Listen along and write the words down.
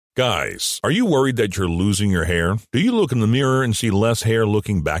Guys, are you worried that you're losing your hair? Do you look in the mirror and see less hair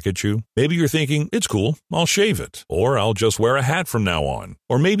looking back at you? Maybe you're thinking, it's cool, I'll shave it. Or I'll just wear a hat from now on.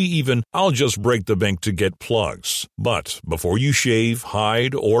 Or maybe even, I'll just break the bank to get plugs. But before you shave,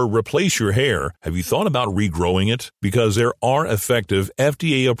 hide, or replace your hair, have you thought about regrowing it? Because there are effective,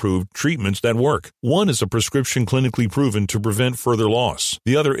 FDA-approved treatments that work. One is a prescription clinically proven to prevent further loss.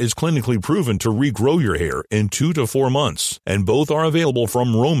 The other is clinically proven to regrow your hair in 2 to 4 months. And both are available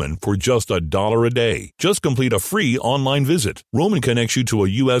from Roman for just $1 a day. Just complete a free online visit. Roman connects you to a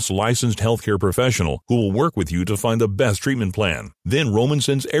U.S. licensed healthcare professional who will work with you to find the best treatment plan. Then Roman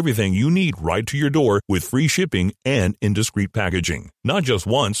sends everything you need right to your door with free shipping and in discreet packaging. Not just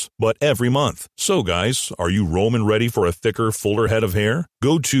once, but every month. So guys, are you Roman ready for a thicker, fuller head of hair?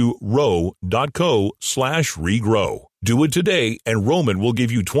 Go to ro.co/regrow. Do it today, and Roman will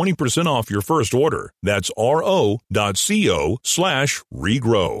give you 20% off your first order. That's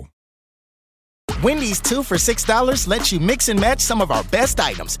ro.co/regrow. Wendy's 2 for $6 lets you mix and match some of our best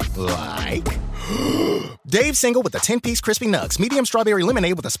items, like Dave Single with a 10-piece crispy nugs, medium strawberry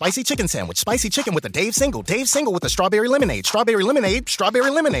lemonade with a spicy chicken sandwich, spicy chicken with a Dave Single with a strawberry lemonade, strawberry lemonade,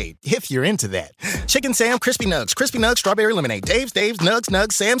 if you're into that. Chicken Sam, crispy nugs, strawberry lemonade, Dave's,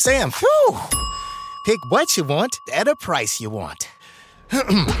 nugs, Sam. Whew. Pick what you want at a price you want.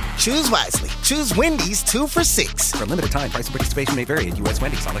 Choose wisely. Choose Wendy's 2 for $6. For a limited time, price and participation may vary at U.S.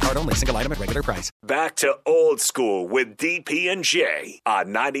 Wendy's. On the card only. Single item at regular price. Back to old school with DP and J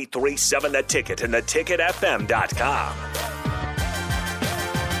on 93.7 The Ticket and theticketfm.com.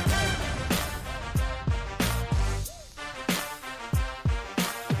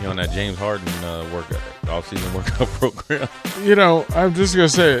 You on that James Harden off-season workout program? You know, I'm just gonna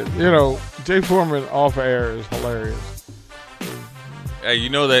say it. You know, Jay Foreman off air is hilarious. Hey, you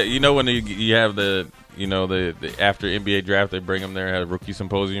know when you have the after NBA draft they bring them there and have a rookie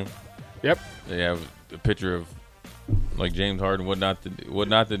symposium. Yep. They have a picture of like James Harden, what not to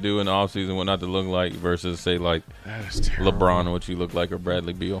do in the offseason, what not to look like versus say like LeBron, what you look like, or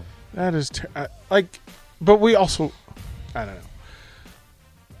Bradley Beal. That is but we also, I don't know.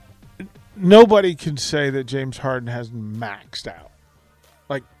 Nobody can say that James Harden hasn't maxed out.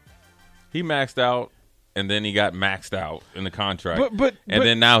 Like he maxed out. And then he got maxed out in the contract. But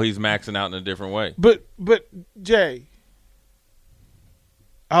then now he's maxing out in a different way. But Jay,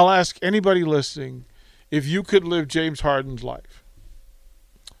 I'll ask anybody listening, if you could live James Harden's life.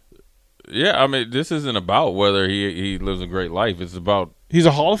 Yeah, I mean, this isn't about whether he lives a great life. It's about he's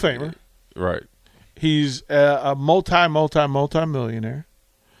a Hall of Famer. Right. He's a multi-millionaire.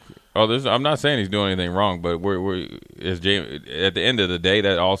 Oh, I'm not saying he's doing anything wrong, but as James, at the end of the day,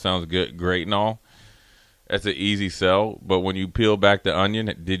 that all sounds good, great and all. That's an easy sell, but when you peel back the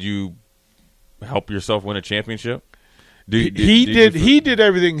onion, did you help yourself win a championship? He did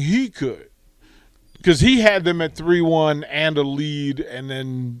everything he could because he had them at 3-1 and a lead, and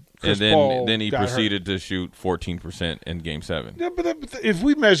then then he proceeded to shoot 14% in Game 7. Yeah, but if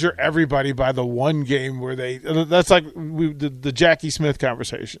we measure everybody by the one game where that's like the Jackie Smith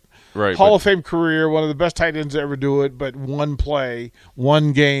conversation. Right, Hall of Fame career, one of the best tight ends to ever do it, but one play,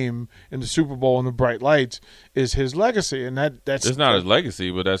 one game in the Super Bowl in the bright lights is his legacy, and that's it's not his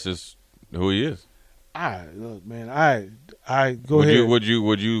legacy, but that's just who he is. Look, man, I go ahead. Would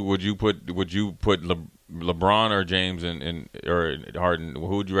you put LeBron or James or Harden?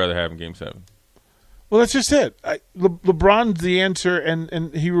 Who would you rather have in Game 7? Well, that's just it. LeBron's the answer,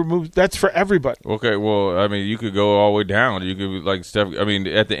 and he removes. That's for everybody. Okay, well, I mean, you could go all the way down. You could like Steph. I mean,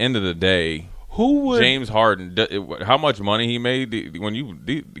 at the end of the day, who would James Harden? How much money he made?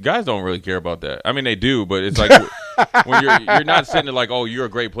 The guys don't really care about that. I mean, they do, but it's like when you're not sitting there like, oh, you're a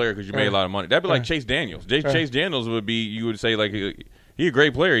great player because you made a lot of money. That'd be like Chase Daniels. Chase Daniels would be. You would say like he's a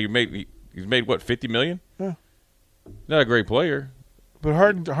great player. He's made what, $50 million? Yeah, not a great player. But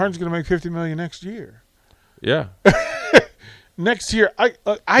Harden's going to make $50 million next year. Yeah, next year.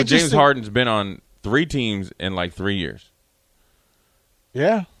 James Harden's been on 3 teams in like 3 years.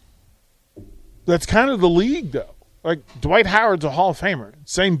 Yeah, that's kind of the league though. Like Dwight Howard's a Hall of Famer.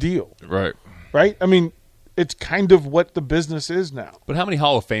 Same deal. Right. I mean, it's kind of what the business is now. But how many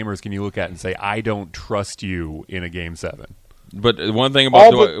Hall of Famers can you look at and say, I don't trust you in a Game 7? But one thing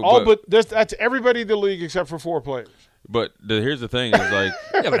about that's everybody in the league except for 4 players. But here's the thing: is like,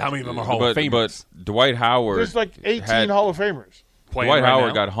 yeah, but how many of them are Hall of Famers? But Dwight Howard, there's like 18 Hall of Famers. Dwight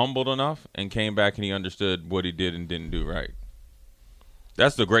Howard got humbled enough and came back and he understood what he did and didn't do right.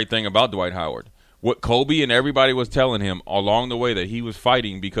 That's the great thing about Dwight Howard. What Kobe and everybody was telling him along the way that he was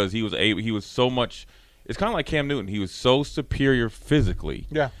fighting because he was so much. It's kind of like Cam Newton. He was so superior physically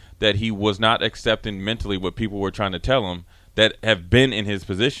that he was not accepting mentally what people were trying to tell him. that have been in his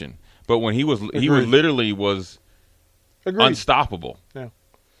position. But when he was Agreed. literally was Agreed. unstoppable.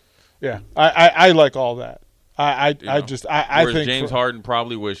 Yeah. I like all that. I Whereas think James Harden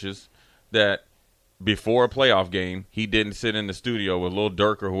probably wishes that before a playoff game, he didn't sit in the studio with Lil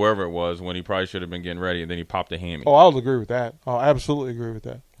Durk or whoever it was when he probably should have been getting ready, and then he popped a hammy. Oh, I'll agree with that. I'll absolutely agree with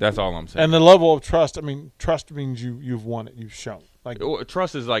that. That's all I'm saying. And the level of trust, I mean, trust means you've won it. You've shown. Like,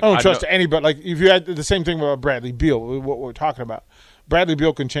 Trust is like I don't trust anybody. Like, if you had the same thing about Bradley Beal, what we're talking about. Bradley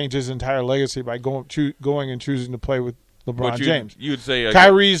Beal can change his entire legacy by going and choosing to play with LeBron James. You'd say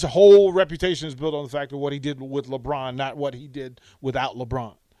Kyrie's whole reputation is built on the fact of what he did with LeBron, not what he did without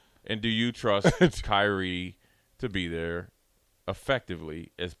LeBron. And do you trust Kyrie to be there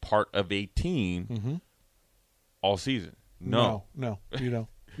effectively as part of a team all season? No, you don't.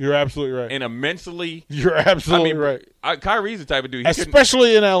 You're absolutely right. And immensely, You're absolutely right. Kyrie's the type of dude,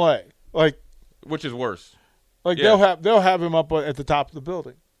 Especially in LA, which is worse. they'll have him up at the top of the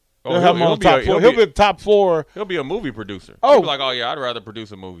building. Oh, They'll have him on the top floor. He'll be at the top floor. He'll be a movie producer. Oh. He'll be like, oh yeah, I'd rather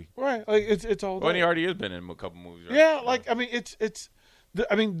produce a movie. Right, like it's all. Well, and he already has been in a couple movies. Right? Yeah, like I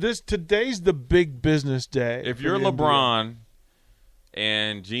mean, today's the big business day. If for you're the NBA. LeBron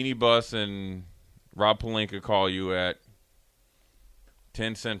and Jeannie Buss and Rob Pelinka call you at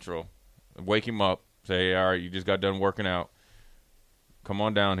 10 Central, wake him up, say, hey, all right, you just got done working out. Come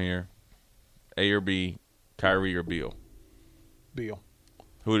on down here. A or B, Kyrie or Beal. Beal.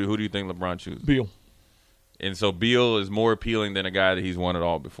 Who do you think LeBron chooses? Beal. And so Beal is more appealing than a guy that he's won it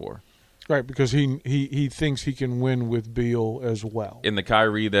all before. Right, because he thinks he can win with Beal as well. In the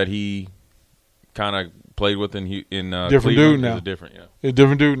Kyrie that he kind of played with in Different Cleveland dude now. is a different, A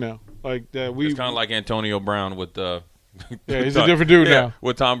different dude now. Like it's kind of like Antonio Brown with yeah, he's a different dude now.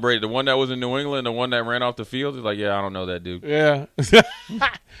 With Tom Brady, the one that was in New England, the one that ran off the field, is like, yeah, I don't know that dude. Yeah,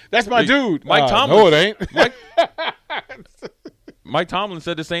 that's my dude. Mike Tomlin. No, it ain't. Mike Tomlin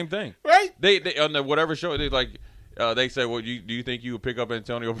said the same thing. Right? They on the whatever show they said, well, do you think you would pick up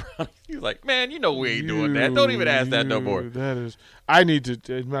Antonio Brown? He's like, man, we ain't doing that. Don't even ask that no more. That is. I need to.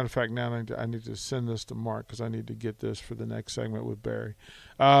 As a matter of fact, now I need to send this to Mark because I need to get this for the next segment with Barry.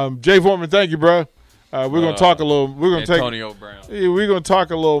 Jay Foreman, thank you, bro. We're gonna talk a little. We're gonna Antonio Brown. Yeah, we're gonna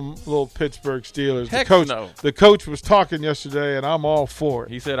talk a little Pittsburgh Steelers. Heck no. The coach was talking yesterday, and I'm all for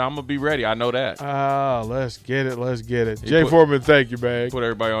it. He said, I'm gonna be ready. I know that. Let's get it. Jay Foreman, thank you, man. Put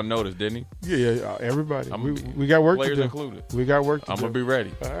everybody on notice, didn't he? Yeah, everybody. We got work to players do. included. We got work to do. I'm gonna be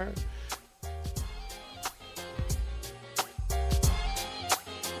ready. All right.